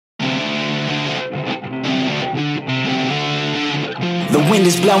The wind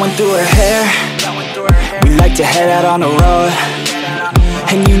is blowing through her hair. We like to head out on the road,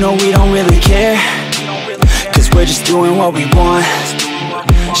 and you know we don't really care, cause we're just doing what we want.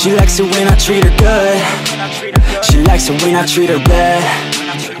 She likes it when I treat her good. She likes it when I treat her bad.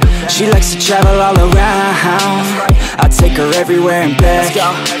 She likes to travel all around. I take her everywhere and back.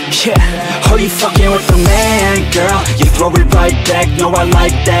 Yeah, oh, you fucking with the man, girl. You throw it right back, no, I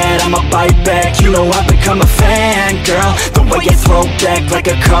like that. I'ma bite back, you know I've become a fan, girl. The way you throw back like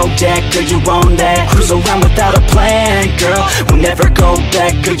a Kodak, girl, you own that. Cruise around without a plan, girl. We'll never go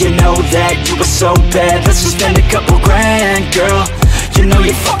back, girl, you know that. You were so bad, let's just spend a couple grand, girl. You know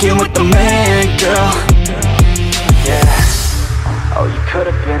you're fucking with the man, girl. Yeah. Oh, you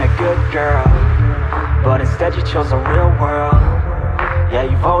could've been a good girl, but instead you chose the real world. Yeah,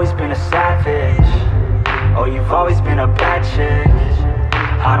 you've always been a savage. Oh, you've always been a bad chick.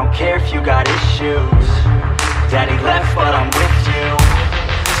 I don't care if you got issues. Daddy left, but I'm with you.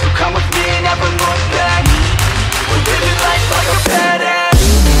 So come with me and never look back. We're living life like a badass.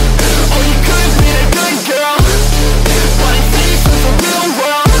 Oh, you could've been a good girl, but instead you chose the real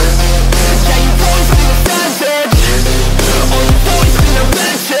world. Yeah, you've always been a savage. Oh, you've always been a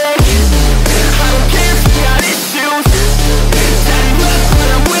bad chick. I don't care if you got issues. Daddy left, but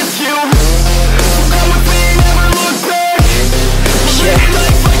I'm with you. So come with me and never look back. Yeah.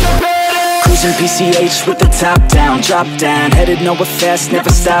 Life like a badass. Cruising PCH with the top down, drop down, headed nowhere fast, never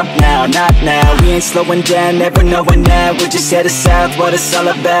stop now, not now. We ain't slowing down, never knowing that. We're just headed south, what it's all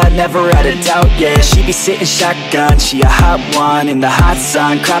about, never out of doubt, yeah. She be sitting shotgun, she a hot one, in the hot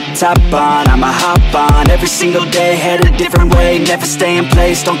sun, crop top on, I'ma hop on, every single day, head a different way, never stay in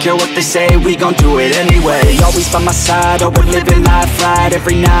place, don't care what they say, we gon' do it anyway. Always by my side, oh, we're living life right,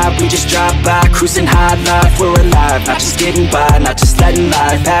 every night we just drive by, cruising high life, we're alive, not just getting by, not just letting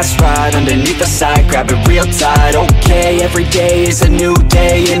life pass right underneath the side, grab it real tight. Okay, every day is a new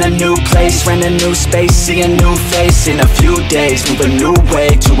day in a new place, rent a new space, see a new face in a few days, move a new way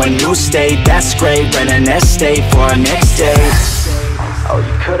to a new state, that's great, rent an estate for our next date. Oh,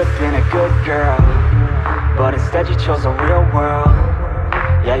 you could've been a good girl, but instead you chose the real world.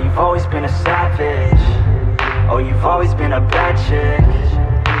 Yeah, you've always been a savage. Oh, you've always been a bad chick.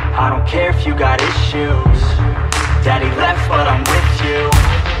 I don't care if you got issues. Daddy left, but I'm with you.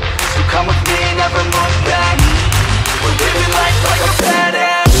 So come with me and never look back. We're living life like a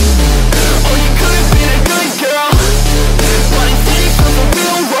badass. Oh, you could've been a good girl, but instead you chose the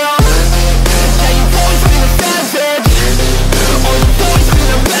real world. Yeah, you've always been a savage. Oh, you've always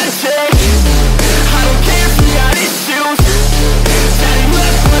been a bad chick. I don't care if you got issues. Daddy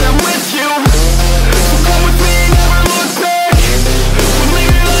left, but I'm with you. So come with me and never look back. We're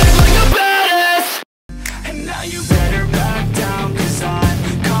living life like a badass. And now you better back down, cause I'm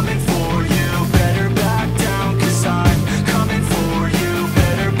coming for you. Better back down, cause I'm coming for you.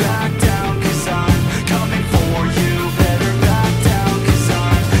 Better back down, cause I'm coming for you. Better back down, cause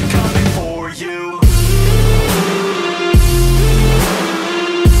I'm coming for you.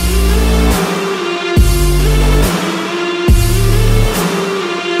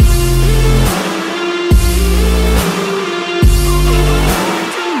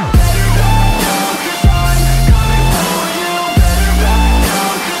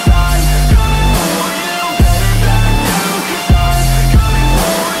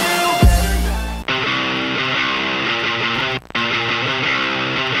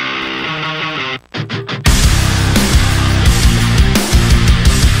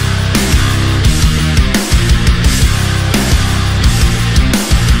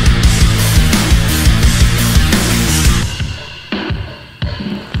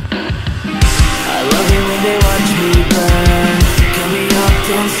 I love it when they watch me burn. Cut me up,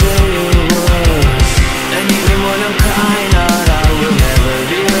 don't say a word. And even when I'm crying,